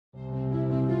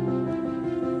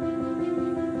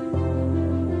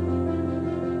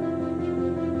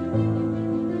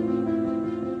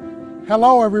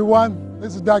Hello everyone,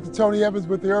 this is Dr. Tony Evans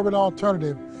with the Urban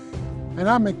Alternative, and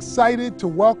I'm excited to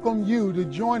welcome you to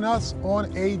join us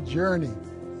on a journey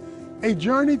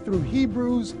through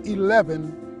Hebrews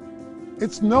 11.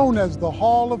 It's known as the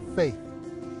Hall of Faith,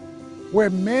 where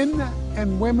men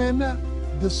and women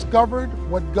discovered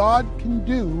what God can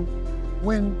do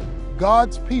when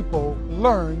God's people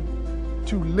learn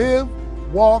to live,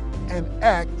 walk, and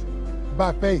act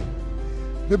by faith.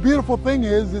 The beautiful thing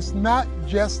is, it's not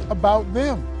just about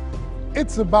them.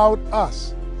 It's about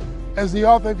us. As the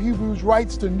author of Hebrews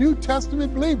writes to New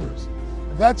Testament believers,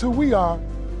 that's who we are,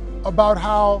 about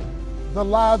how the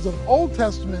lives of Old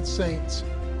Testament saints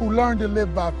who learned to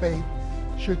live by faith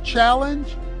should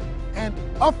challenge and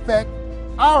affect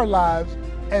our lives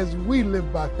as we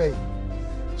live by faith.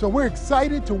 So we're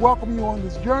excited to welcome you on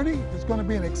this journey. It's going to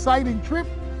be an exciting trip.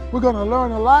 We're going to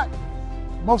learn a lot.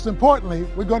 Most importantly,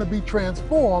 we're going to be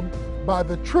transformed by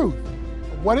the truth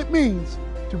of what it means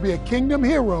to be a kingdom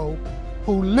hero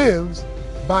who lives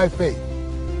by faith.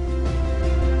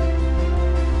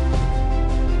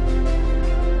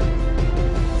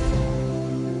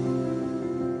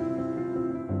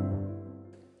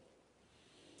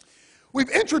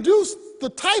 We've introduced the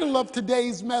title of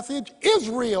today's message,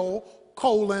 Israel,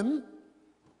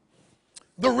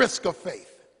 the risk of faith.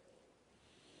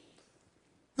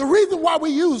 The reason why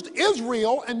we used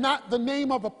Israel and not the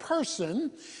name of a person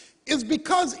is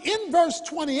because in verse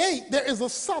 28, there is a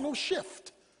subtle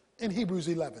shift in Hebrews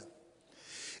 11.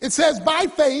 It says, by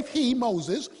faith, he,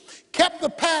 Moses, kept the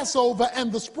Passover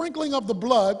and the sprinkling of the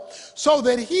blood so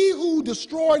that he who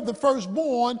destroyed the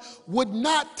firstborn would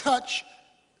not touch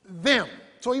them.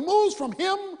 So he moves from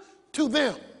him to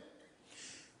them.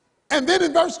 And then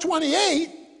in verse 29,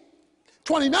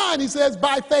 he says,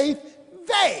 by faith,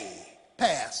 they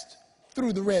passed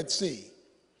through the Red Sea.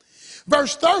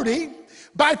 Verse 30,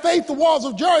 by faith the walls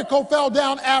of Jericho fell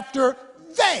down after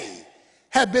they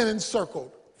had been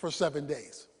encircled for 7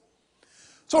 days.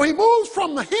 So he moves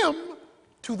from the him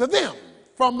to the them,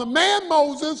 from the man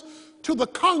Moses to the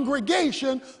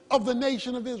congregation of the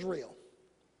nation of Israel.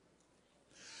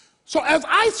 So as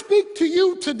I speak to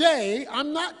you today,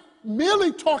 I'm not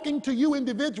merely talking to you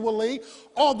individually,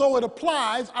 although it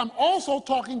applies. I'm also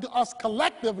talking to us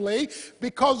collectively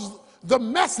because the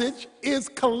message is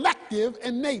collective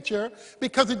in nature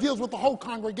because it deals with the whole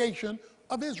congregation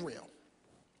of Israel.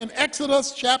 In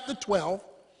Exodus chapter 12,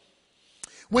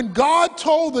 when God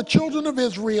told the children of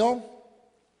Israel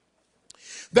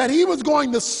that he was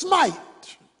going to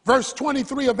smite, verse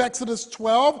 23 of Exodus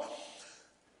 12,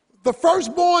 the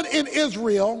firstborn in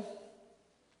Israel,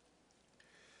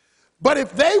 but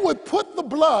if they would put the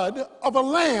blood of a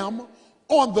lamb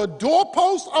on the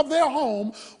doorpost of their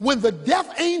home, when the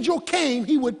death angel came,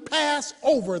 he would pass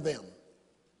over them.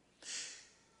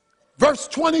 Verse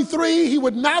 23, he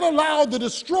would not allow the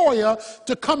destroyer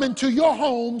to come into your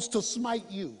homes to smite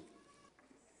you.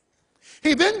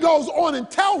 He then goes on and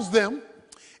tells them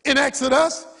in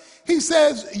Exodus, he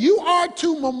says, you are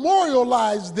to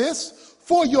memorialize this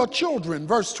for your children.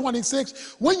 Verse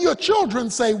 26, when your children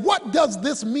say, what does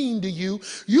this mean to you?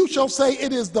 You shall say,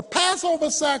 it is the Passover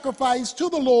sacrifice to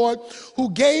the Lord who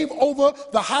gave over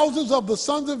the houses of the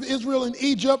sons of Israel in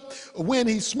Egypt when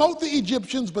he smote the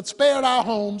Egyptians but spared our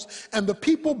homes, and the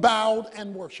people bowed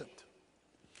and worshiped.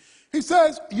 He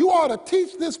says, you ought to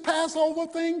teach this Passover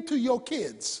thing to your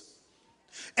kids.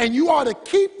 And you ought to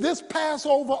keep this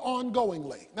Passover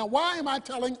ongoingly. Now, why am I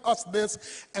telling us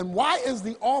this? And why is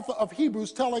the author of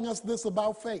Hebrews telling us this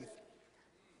about faith?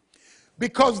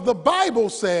 Because the Bible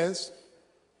says,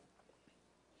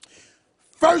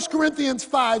 1 Corinthians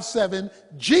 5:7,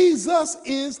 Jesus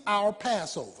is our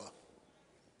Passover.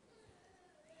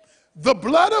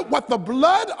 What the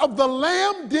blood of the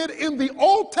Lamb did in the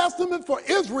Old Testament for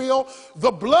Israel,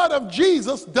 the blood of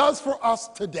Jesus does for us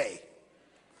today.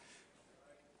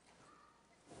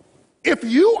 If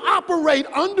you operate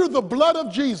under the blood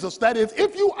of Jesus, that is,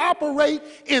 if you operate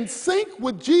in sync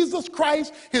with Jesus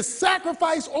Christ, his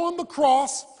sacrifice on the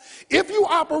cross, if you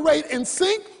operate in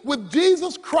sync with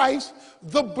Jesus Christ,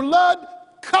 the blood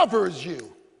covers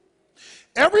you.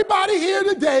 Everybody here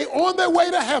today on their way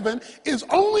to heaven is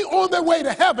only on their way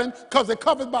to heaven because they're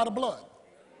covered by the blood.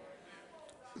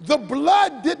 The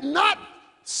blood did not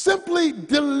simply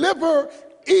deliver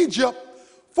Egypt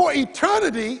for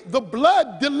eternity. The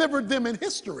blood delivered them in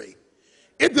history.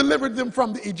 It delivered them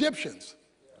from the Egyptians.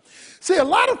 See, a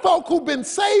lot of folk who've been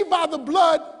saved by the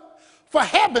blood for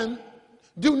heaven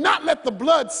do not let the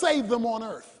blood save them on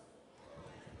earth.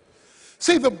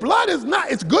 See, the blood is not,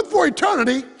 it's good for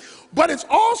eternity, But it's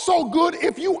also good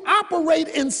if you operate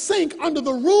in sync under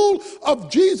the rule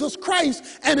of Jesus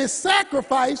Christ and his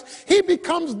sacrifice. He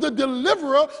becomes the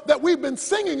deliverer that we've been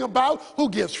singing about, who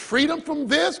gives freedom from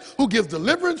this, who gives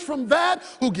deliverance from that,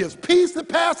 who gives peace that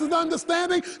passes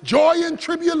understanding, joy in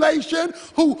tribulation,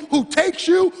 who takes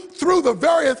you through the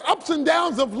various ups and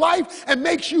downs of life and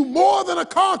makes you more than a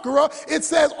conqueror. It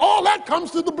says all that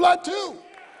comes through the blood too.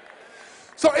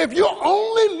 So if you're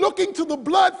only looking to the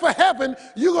blood for heaven,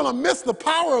 you're going to miss the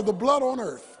power of the blood on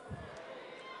earth.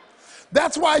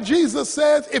 That's why Jesus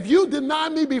says, if you deny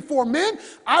me before men,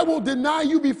 I will deny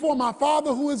you before my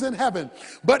Father who is in heaven.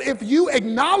 But if you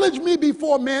acknowledge me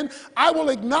before men, I will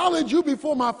acknowledge you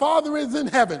before my Father is in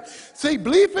heaven. See,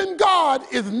 belief in God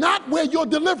is not where your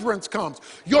deliverance comes.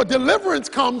 Your deliverance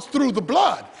comes through the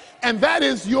blood. And that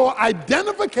is your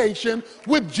identification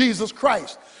with Jesus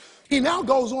Christ. He now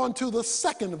goes on to the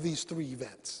second of these three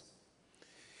events.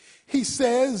 He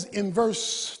says in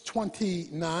verse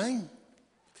 29,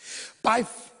 by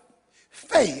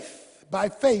faith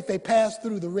they passed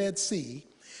through the Red Sea,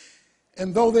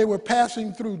 and though they were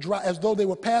passing through as though they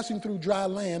were passing through dry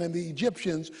land, and the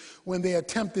Egyptians, when they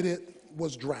attempted it,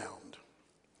 was drowned.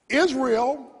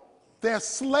 Israel, they're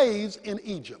slaves in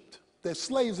Egypt. They're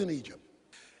slaves in Egypt.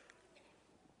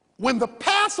 When the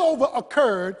Passover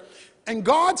occurred, and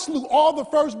God slew all the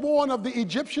firstborn of the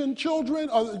Egyptian children,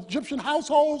 or Egyptian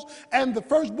households, and the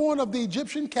firstborn of the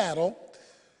Egyptian cattle.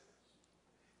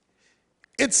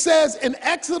 It says in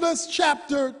Exodus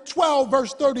chapter 12,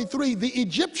 verse 33, the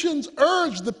Egyptians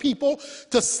urged the people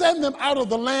to send them out of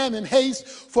the land in haste,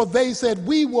 for they said,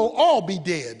 we will all be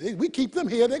dead. We keep them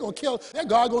here, their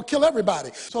God gonna kill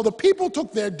everybody. So the people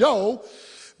took their dough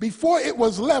before it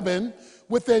was leavened,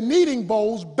 with their kneading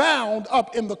bowls bound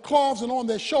up in the cloths and on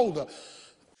their shoulder.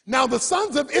 Now the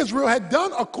sons of Israel had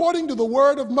done according to the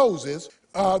word of Moses.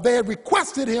 They had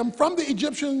requested him from the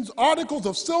Egyptians articles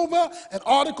of silver and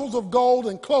articles of gold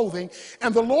and clothing,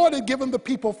 and the Lord had given the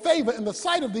people favor in the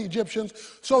sight of the Egyptians,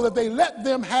 so that they let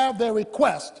them have their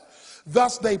request.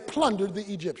 Thus they plundered the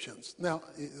Egyptians. Now,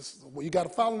 you got to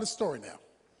follow this story now.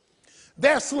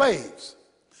 They're slaves.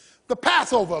 The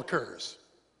Passover occurs.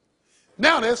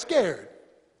 Now they're scared.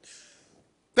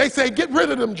 They say, get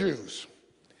rid of them Jews,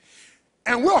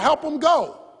 and we'll help them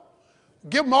go.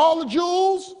 Give them all the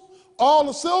jewels, all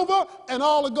the silver, and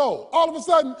all the gold. All of a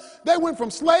sudden, they went from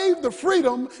slave to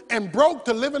freedom and broke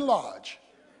to living large.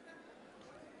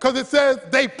 Because it says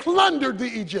they plundered the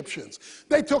Egyptians.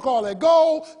 They took all their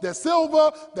gold, their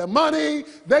silver, their money.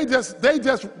 They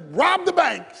just robbed the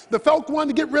bank. The folk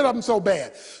wanted to get rid of them so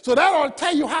bad. So that ought to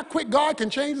tell you how quick God can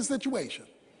change the situation.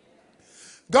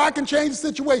 God can change the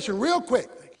situation real quick,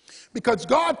 because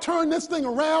God turned this thing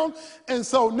around. And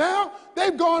so now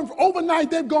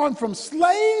overnight they've gone from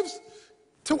slaves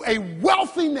to a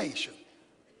wealthy nation.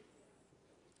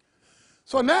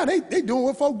 So now they doing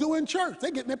what folk do in church.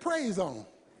 They're getting their praise on.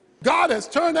 God has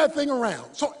turned that thing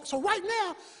around. So right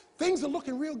now, things are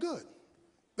looking real good.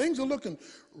 Things are looking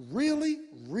really,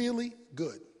 really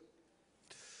good.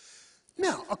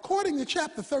 Now, according to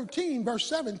chapter 13, verse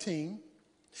 17,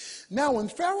 now when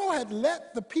Pharaoh had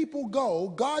let the people go,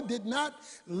 God did not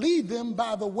lead them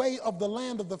by the way of the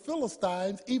land of the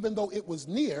Philistines, even though it was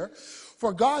near.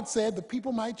 For God said the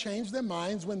people might change their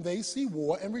minds when they see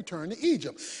war and return to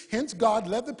Egypt. Hence God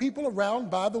led the people around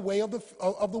by the way of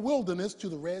the wilderness to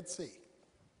the Red Sea.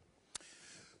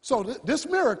 So this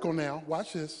miracle now,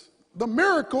 watch this. The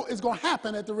miracle is going to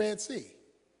happen at the Red Sea.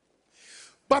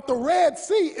 But the Red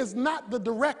Sea is not the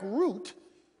direct route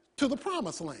to the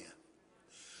Promised Land.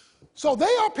 So they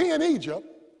up here in Egypt,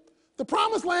 the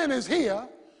Promised Land is here,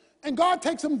 and God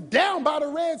takes them down by the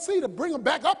Red Sea to bring them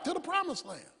back up to the Promised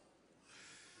Land.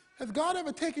 Has God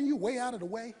ever taken you way out of the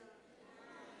way?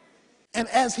 And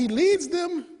as he leads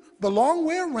them the long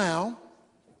way around,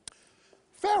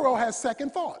 Pharaoh has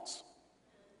second thoughts.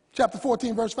 Chapter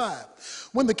 14, verse 5.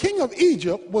 When the king of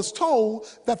Egypt was told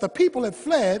that the people had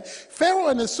fled, Pharaoh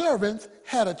and his servants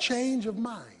had a change of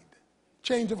mind,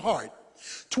 change of heart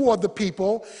toward the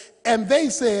people, and they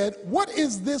said, what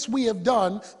is this we have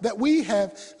done that we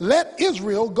have let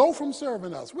Israel go from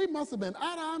serving us? We must have been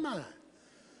out of our mind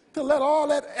to let all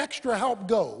that extra help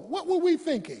go. What were we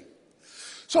thinking?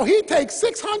 So he takes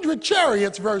 600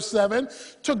 chariots, verse 7,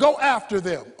 to go after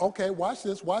them. Okay, watch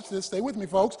this, stay with me,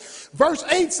 folks. Verse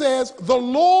 8 says, the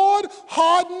Lord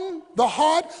hardened the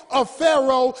heart of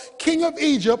Pharaoh, king of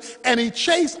Egypt, and he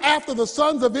chased after the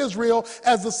sons of Israel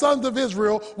as the sons of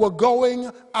Israel were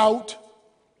going out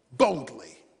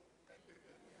boldly.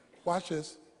 Watch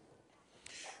this.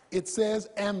 It says,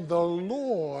 and the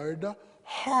Lord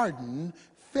hardened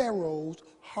Pharaoh's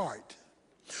heart,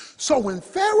 So when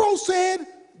Pharaoh said,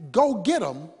 go get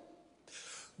them,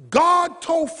 God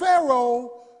told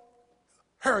Pharaoh,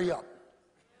 hurry up.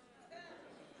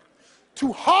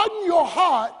 To harden your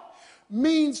heart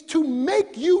means to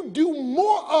make you do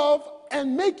more of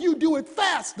and make you do it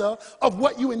faster of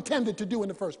what you intended to do in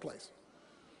the first place.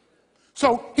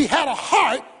 So he had a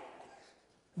heart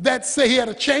that said he had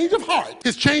a change of heart.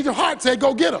 His change of heart said,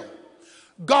 go get them.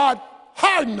 God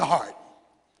hardened the heart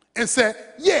and said,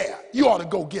 yeah, you ought to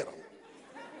go get them.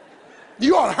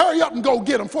 You ought to hurry up and go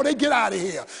get them before they get out of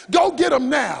here. Go get them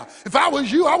now. If I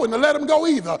was you, I wouldn't have let them go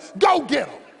either. Go get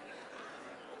them.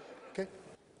 Okay?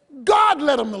 God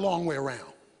led them the long way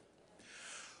around.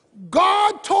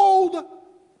 God told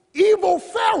evil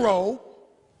Pharaoh,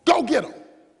 go get them.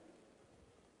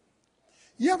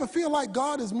 You ever feel like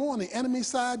God is more on the enemy's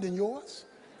side than yours?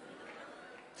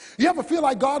 You ever feel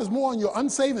like God is more on your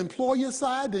unsaved employer's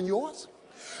side than yours?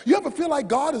 You ever feel like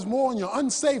God is more on your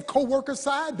unsaved co-worker's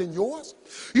side than yours?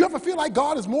 You ever feel like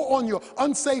God is more on your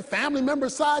unsaved family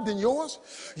member's side than yours?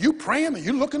 You praying and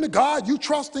you looking to God, you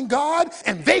trusting God,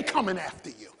 and they coming after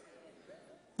you.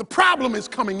 The problem is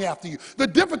coming after you. The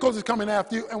difficulty is coming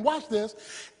after you. And watch this.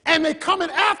 And they coming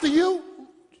after you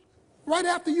right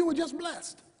after you were just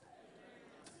blessed.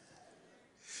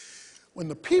 When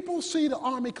the people see the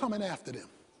army coming after them,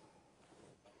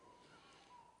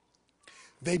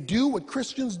 they do what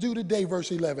Christians do today,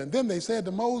 verse 11. Then they said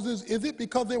to Moses, is it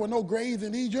because there were no graves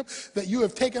in Egypt that you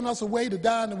have taken us away to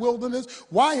die in the wilderness?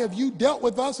 Why have you dealt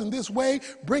with us in this way,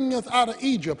 bringing us out of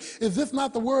Egypt? Is this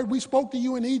not the word we spoke to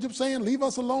you in Egypt, saying, leave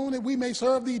us alone that we may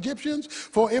serve the Egyptians?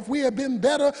 For if we had been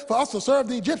better for us to serve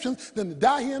the Egyptians than to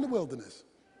die here in the wilderness.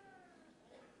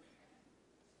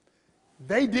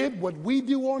 They did what we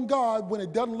do on God when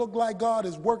it doesn't look like God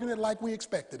is working it like we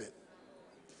expected it.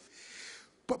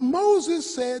 But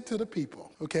Moses said to the people,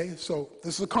 okay, so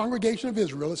this is a congregation of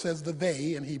Israel. It says the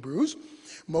they in Hebrews.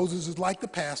 Moses is like the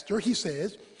pastor. He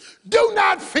says, do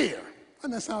not fear.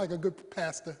 Doesn't that sound like a good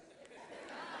pastor?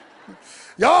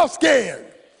 Y'all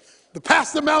scared. The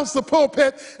pastor mounts the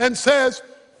pulpit and says,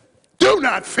 do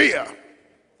not fear.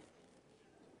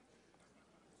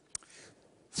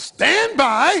 Stand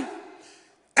by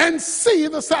and see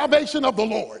the salvation of the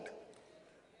Lord.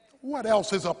 What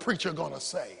else is a preacher going to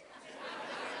say?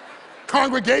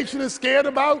 Congregation is scared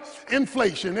about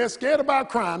inflation. They're scared about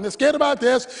crime. They're scared about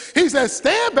this. He says,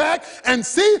 stand back and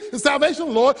see the salvation of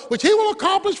the Lord, which he will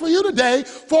accomplish for you today.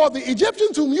 For the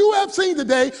Egyptians whom you have seen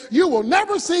today, you will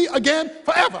never see again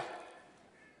forever.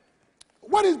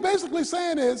 What he's basically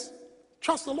saying is,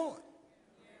 trust the Lord.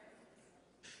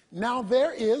 Now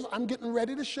there is, I'm getting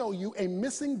ready to show you a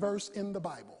missing verse in the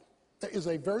Bible. There is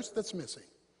a verse that's missing.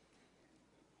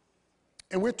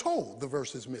 And we're told the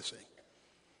verse is missing.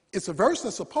 It's a verse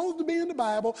that's supposed to be in the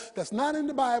Bible, that's not in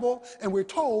the Bible, and we're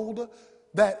told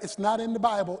that it's not in the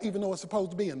Bible, even though it's supposed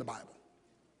to be in the Bible.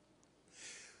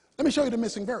 Let me show you the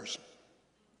missing verse.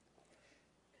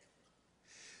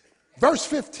 Verse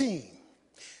 15.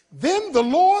 Then the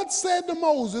Lord said to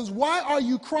Moses, why are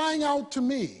you crying out to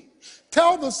me?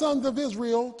 Tell the sons of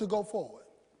Israel to go forward.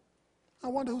 I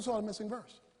wonder who saw the missing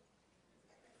verse.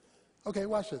 Okay,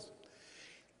 watch this.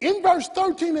 In verse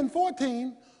 13 and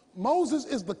 14, Moses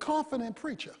is the confident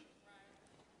preacher.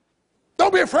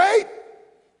 Don't be afraid.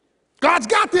 God's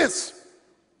got this.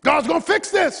 God's going to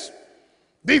fix this.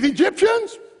 These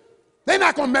Egyptians, they're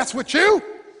not going to mess with you.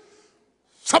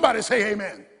 Somebody say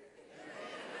amen.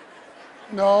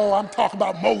 No, I'm talking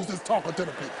about Moses talking to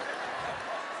the people.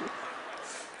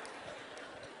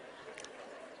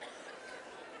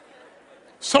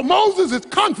 So Moses is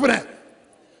confident.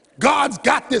 God's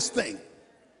got this thing.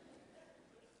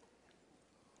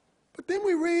 But then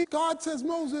we read, God says,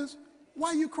 Moses, why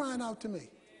are you crying out to me?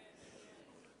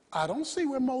 I don't see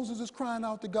where Moses is crying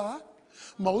out to God.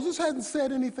 Moses hasn't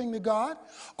said anything to God.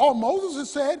 All Moses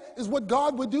has said is what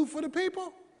God would do for the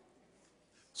people.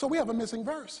 So we have a missing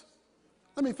verse.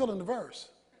 Let me fill in the verse.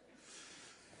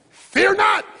 Fear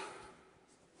not.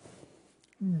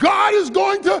 God is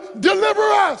going to deliver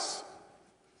us.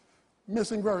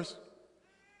 Missing verse.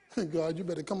 God, you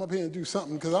better come up here and do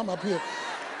something, because I'm up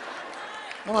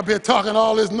here talking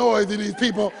all this noise to these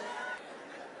people.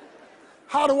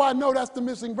 How do I know that's the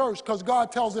missing verse? Because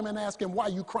God tells him and asks him, why are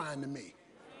you crying to me?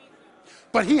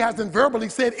 But he hasn't verbally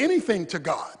said anything to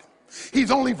God.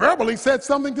 He's only verbally said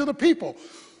something to the people.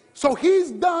 So he's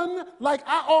done like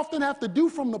I often have to do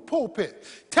from the pulpit.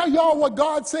 Tell y'all what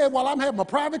God said while I'm having a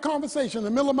private conversation in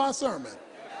the middle of my sermon.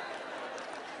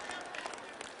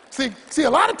 See, a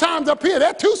lot of times up here, there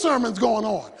are two sermons going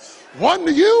on. One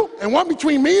to you and one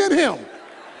between me and him.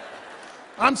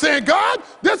 I'm saying, God,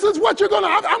 this is what you're going to,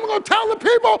 I'm going to tell the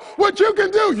people what you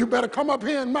can do. You better come up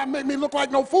here and not make me look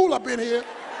like no fool up in here.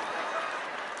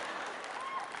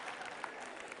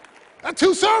 There are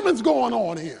two sermons going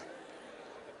on here.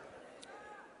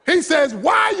 He says,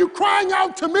 why are you crying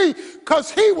out to me?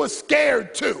 Because he was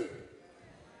scared too.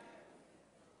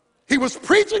 He was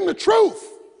preaching the truth,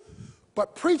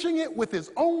 but preaching it with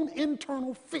his own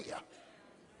internal fear.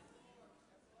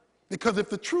 Because if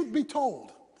the truth be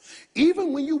told,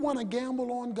 even when you want to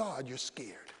gamble on God, you're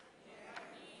scared.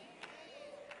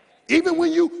 Even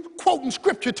when you quoting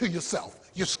scripture to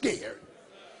yourself, you're scared.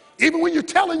 Even when you're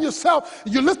telling yourself,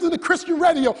 you're listening to Christian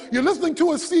radio, you're listening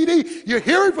to a CD, you're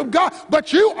hearing from God,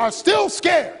 but you are still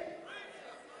scared.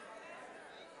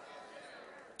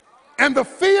 And the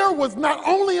fear was not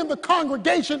only in the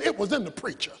congregation, it was in the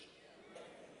preacher.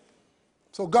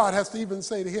 So God has to even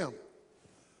say to him,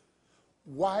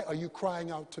 why are you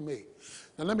crying out to me?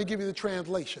 Now let me give you the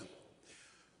translation.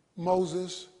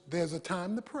 Moses, there's a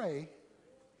time to pray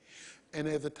and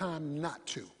there's a time not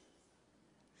to.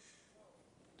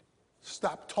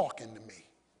 Stop talking to me.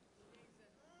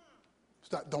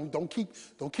 Stop, don't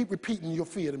keep repeating your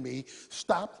fear to me.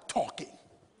 Stop talking.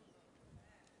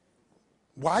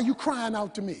 Why are you crying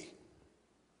out to me?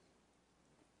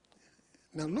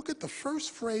 Now look at the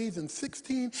first phrase in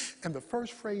 16 and the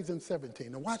first phrase in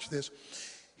 17. Now watch this.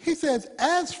 He says,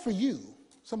 as for you,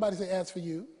 somebody say, as for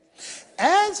you.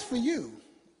 As for you,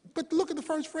 but look at the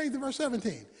first phrase in verse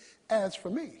 17. As for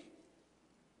me.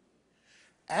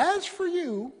 As for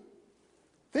you,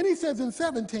 then he says in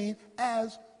 17,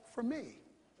 as for me.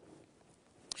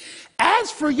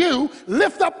 As for you,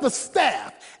 lift up the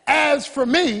staff. As for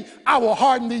me, I will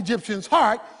harden the Egyptian's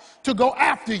heart to go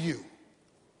after you.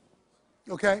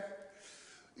 Okay?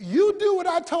 You do what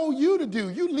I told you to do.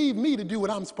 You leave me to do what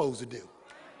I'm supposed to do.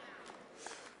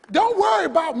 Don't worry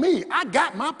about me. I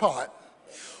got my part.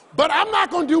 But I'm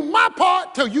not going to do my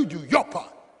part till you do your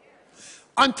part.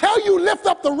 Until you lift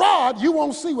up the rod, you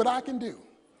won't see what I can do.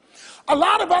 A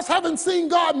lot of us haven't seen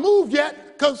God move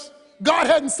yet because God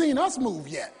hadn't seen us move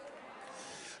yet.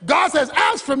 God says,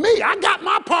 as for me, I got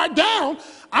my part down.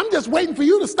 I'm just waiting for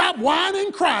you to stop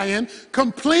whining, crying,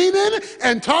 complaining,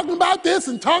 and talking about this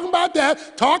and talking about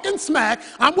that, talking smack.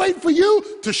 I'm waiting for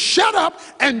you to shut up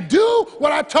and do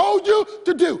what I told you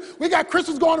to do. We got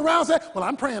Christians going around saying, well,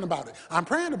 I'm praying about it. I'm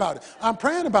praying about it. I'm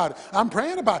praying about it. I'm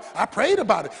praying about it. I prayed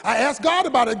about it. I asked God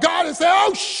about it. God has said,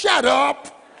 oh, shut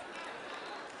up.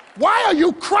 Why are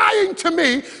you crying to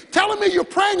me, telling me you're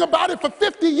praying about it for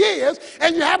 50 years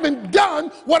and you haven't done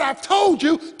what I've told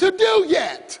you to do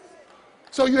yet?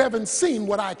 So you haven't seen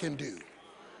what I can do.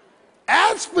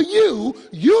 As for you,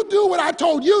 you do what I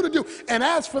told you to do. And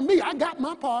as for me, I got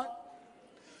my part.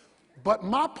 But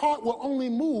my part will only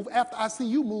move after I see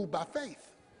you move by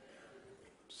faith.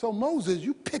 So Moses,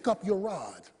 you pick up your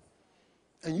rod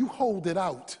and you hold it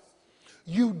out.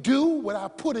 You do what I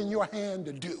put in your hand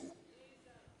to do.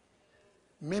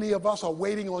 Many of us are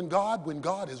waiting on God when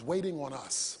God is waiting on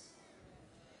us.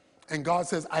 And God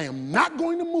says, I am not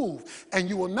going to move, and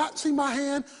you will not see my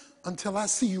hand until I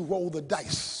see you roll the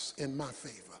dice in my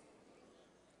favor.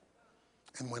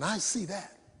 And when I see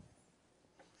that,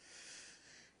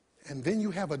 and then you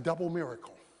have a double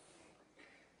miracle.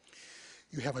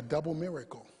 You have a double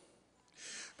miracle.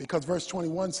 Because verse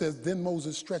 21 says, then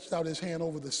Moses stretched out his hand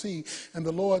over the sea, and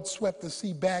the Lord swept the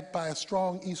sea back by a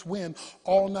strong east wind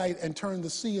all night and turned the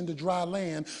sea into dry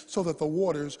land so that the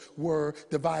waters were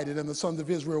divided. And the sons of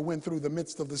Israel went through the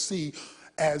midst of the sea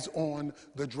as on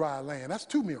the dry land. That's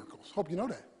two miracles. Hope you know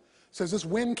that. It says this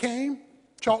wind came,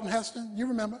 Charlton Heston, you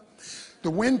remember?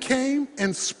 The wind came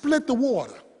and split the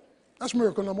water. That's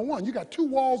miracle number one. You got two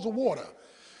walls of water.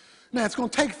 Now, it's going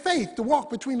to take faith to walk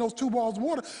between those two walls of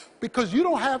water because you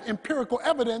don't have empirical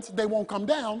evidence they won't come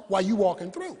down while you're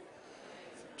walking through.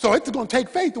 So it's going to take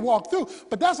faith to walk through,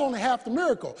 but that's only half the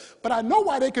miracle. But I know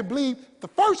why they could believe the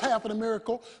first half of the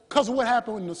miracle because of what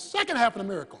happened in the second half of the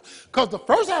miracle. Because the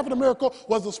first half of the miracle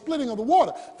was the splitting of the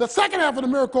water. The second half of the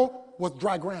miracle was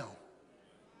dry ground.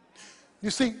 You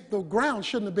see, the ground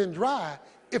shouldn't have been dry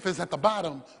if it's at the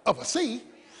bottom of a sea.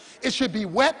 It should be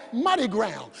wet, muddy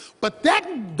ground. But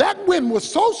that wind was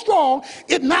so strong,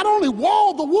 it not only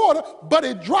walled the water, but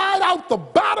it dried out the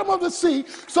bottom of the sea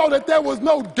so that there was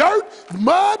no dirt,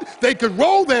 mud. They could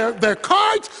roll their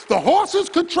carts. The horses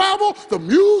could travel. The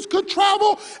mules could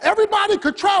travel. Everybody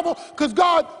could travel because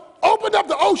God opened up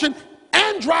the ocean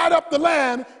and dried up the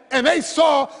land, and they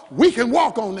saw, we can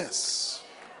walk on this.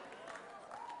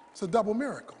 It's a double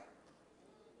miracle.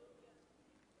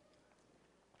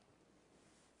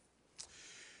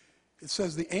 It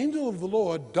says the angel of the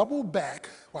Lord doubled back,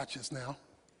 watch this now,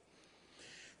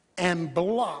 and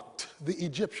blocked the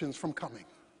Egyptians from coming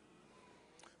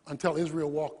until Israel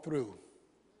walked through.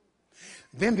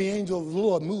 Then the angel of the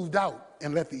Lord moved out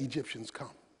and let the Egyptians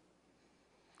come.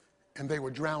 And they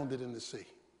were drowned in the sea.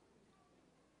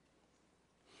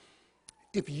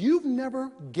 If you've never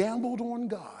gambled on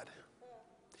God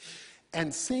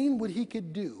and seen what he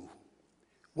could do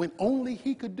when only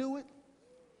he could do it,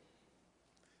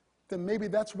 then maybe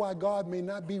that's why God may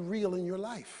not be real in your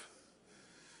life.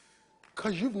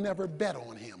 Because you've never bet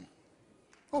on him.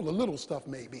 Oh, the little stuff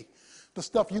maybe. The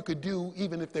stuff you could do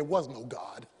even if there was no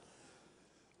God.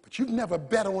 But you've never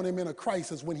bet on him in a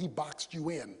crisis when he boxed you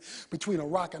in between a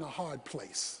rock and a hard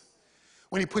place.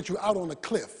 When he put you out on a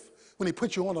cliff. When he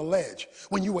put you on a ledge.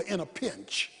 When you were in a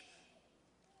pinch.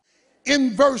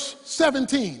 In verse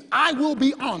 17, I will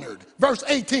be honored. Verse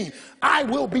 18, I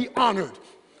will be honored.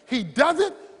 He does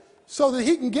it so that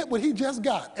he can get what he just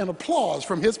got, and applause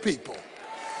from his people.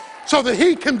 So that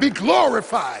he can be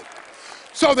glorified.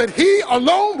 So that he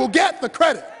alone will get the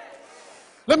credit.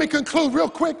 Let me conclude real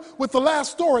quick with the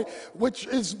last story, which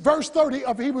is verse 30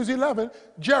 of Hebrews 11,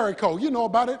 Jericho. You know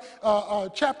about it.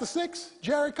 Chapter 6,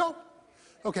 Jericho.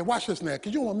 Okay, watch this now,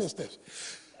 because you don't want to miss this.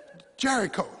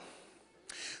 Jericho.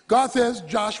 God says,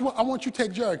 Joshua, I want you to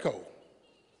take Jericho.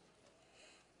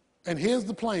 And here's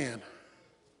the plan.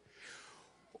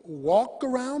 Walk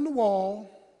around the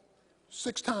wall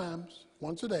 6 times,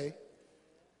 once a day.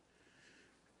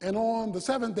 And on the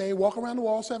 7th day, walk around the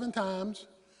wall 7 times,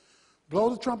 blow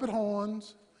the trumpet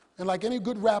horns, and like any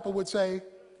good rapper would say,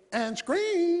 and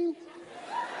scream.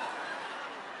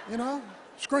 You know,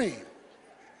 scream.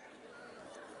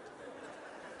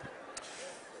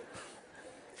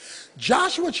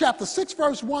 Joshua chapter 6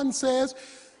 verse 1 says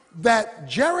that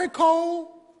Jericho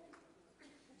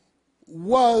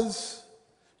was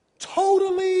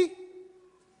totally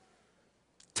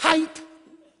tight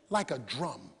like a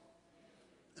drum.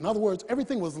 In other words,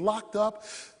 everything was locked up.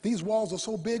 These walls are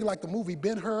so big, like the movie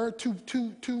Ben-Hur,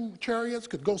 two chariots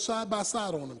could go side by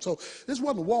side on them. So this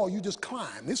wasn't a wall you just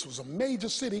climbed. This was a major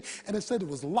city, and it said it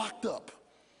was locked up.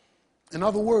 In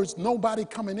other words, nobody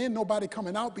coming in, nobody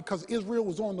coming out, because Israel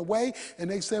was on the way, and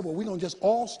they said, well, we're going to just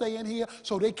all stay in here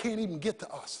so they can't even get to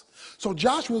us. So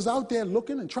Joshua's out there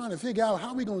looking and trying to figure out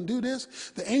how we're going to do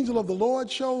this. The angel of the Lord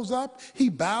shows up. He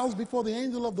bows before the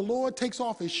angel of the Lord, takes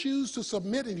off his shoes to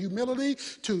submit in humility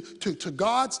to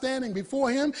God standing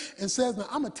before him, and says, now,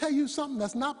 I'm going to tell you something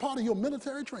that's not part of your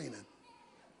military training.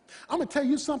 I'm going to tell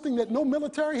you something that no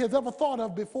military has ever thought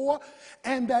of before,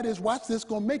 and that is, watch this,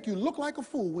 going to make you look like a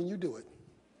fool when you do it.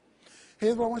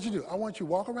 Here's what I want you to do. I want you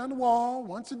to walk around the wall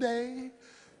once a day.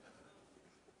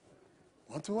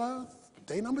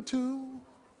 Day number 2.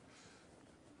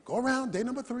 Go around day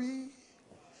number 3.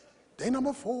 Day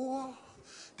number 4.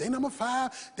 Day number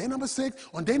 5. Day number 6.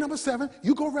 On day number 7,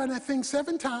 you go around that thing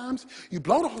 7 times. You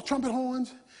blow the trumpet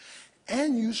horns,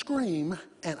 and you scream,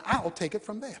 and I'll take it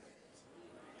from there.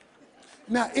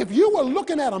 Now, if you were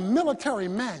looking at a military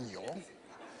manual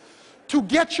to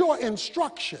get your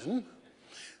instruction,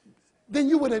 then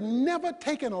you would have never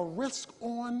taken a risk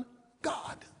on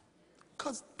God,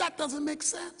 because that doesn't make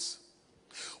sense.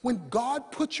 When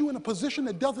God puts you in a position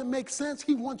that doesn't make sense,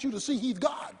 he wants you to see he's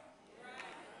God.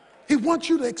 He wants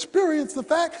you to experience the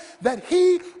fact that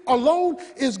he alone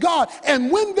is God.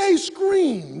 And when they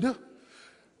screamed,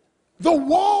 the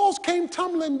walls came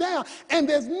tumbling down. And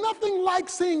there's nothing like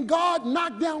seeing God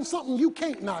knock down something you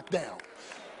can't knock down.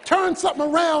 Turn something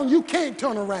around you can't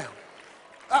turn around.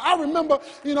 I remember,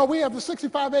 we have the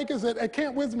 65 acres at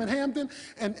Camp Wisdom in Hampton,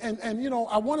 and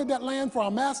I wanted that land for our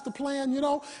master plan,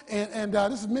 and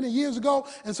this is many years ago,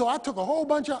 and so I took a whole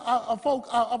bunch of folk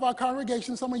of our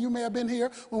congregation, some of you may have been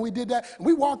here when we did that, and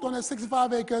we walked on that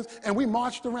 65 acres, and we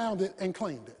marched around it and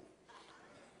claimed it.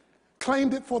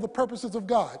 Claimed it for the purposes of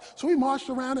God. So we marched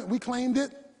around it, we claimed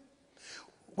it.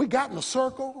 We got in a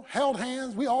circle, held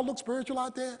hands, we all looked spiritual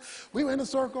out there. We were in a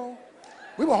circle,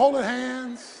 we were holding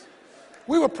hands.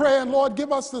 We were praying, Lord,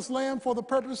 give us this land for the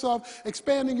purpose of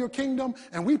expanding your kingdom.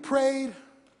 And we prayed,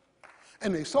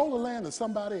 and they sold the land to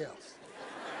somebody else.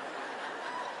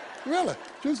 Really,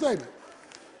 true statement.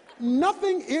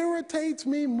 Nothing irritates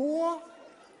me more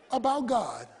about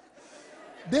God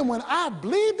than when I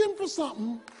believed him for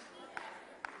something,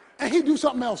 and he do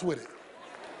something else with it.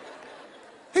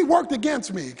 He worked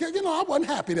against me. I wasn't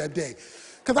happy that day,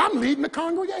 because I'm leading the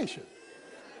congregation.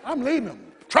 I'm leading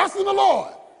them, trusting the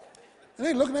Lord. And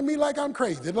they looking at me like I'm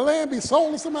crazy. Did the land be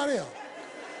sold to somebody else?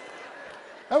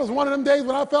 That was one of them days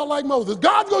when I felt like Moses.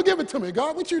 God's going to give it to me.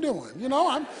 God, what you doing?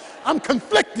 I'm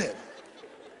conflicted.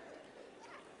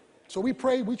 So we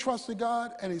prayed, we trusted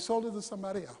God, and he sold it to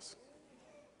somebody else.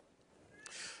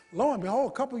 Lo and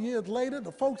behold, a couple years later,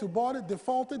 the folks who bought it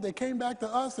defaulted. They came back to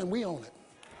us, and we own it.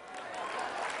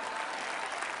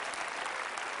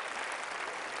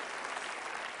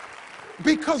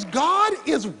 Because God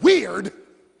is weird.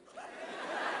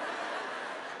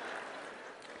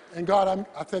 And God,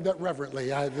 I said that reverently.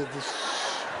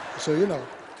 So you know.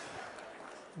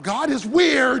 God is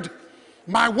weird.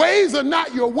 My ways are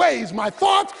not your ways. My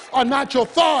thoughts are not your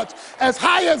thoughts. As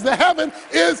high as the heaven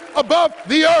is above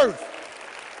the earth.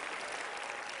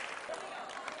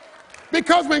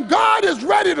 Because when God is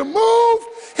ready to move,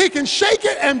 he can shake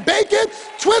it and bake it,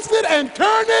 twist it and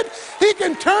turn it. He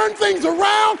can turn things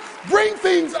around, bring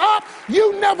things up.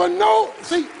 You never know.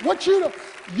 See,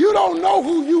 you don't know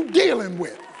who you dealing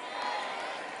with.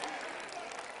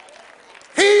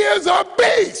 He is a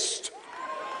beast.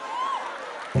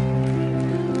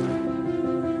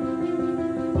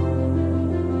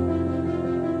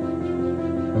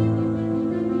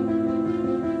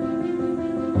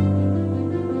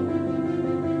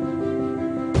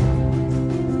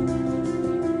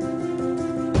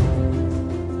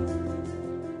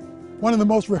 One of the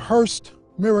most rehearsed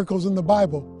miracles in the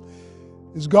Bible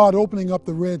is God opening up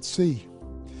the Red Sea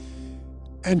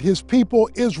and his people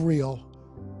Israel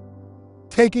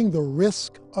taking the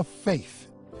risk of faith,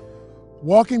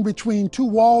 walking between two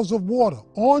walls of water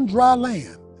on dry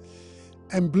land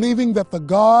and believing that the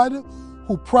God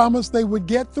who promised they would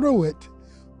get through it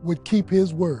would keep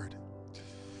his word.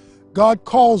 God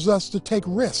calls us to take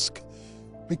risk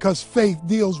because faith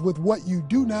deals with what you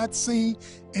do not see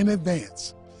in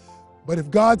advance. But if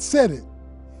God said it,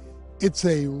 it's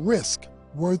a risk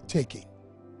worth taking.